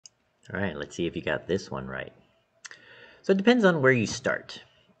All right, let's see if you got this one right. So it depends on where you start.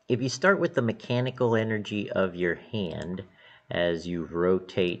 If you start with the mechanical energy of your hand as you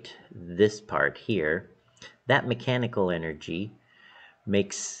rotate this part here, that mechanical energy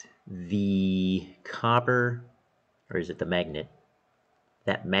makes the copper, or is it the magnet?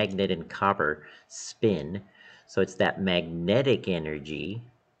 That magnet and copper spin. So it's that magnetic energy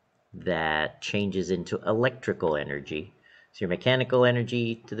that changes into electrical energy. So your mechanical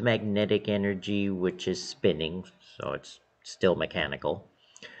energy to the magnetic energy, which is spinning, so it's still mechanical.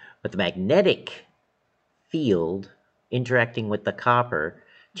 But the magnetic field interacting with the copper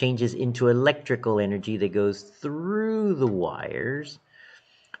changes into electrical energy that goes through the wires,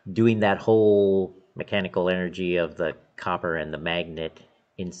 doing that whole mechanical energy of the copper and the magnet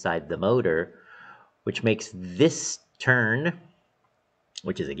inside the motor, which makes this turn,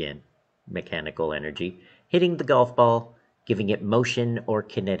 which is again mechanical energy, hitting the golf ball, giving it motion or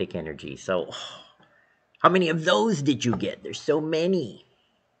kinetic energy. So, how many of those did you get? There's so many.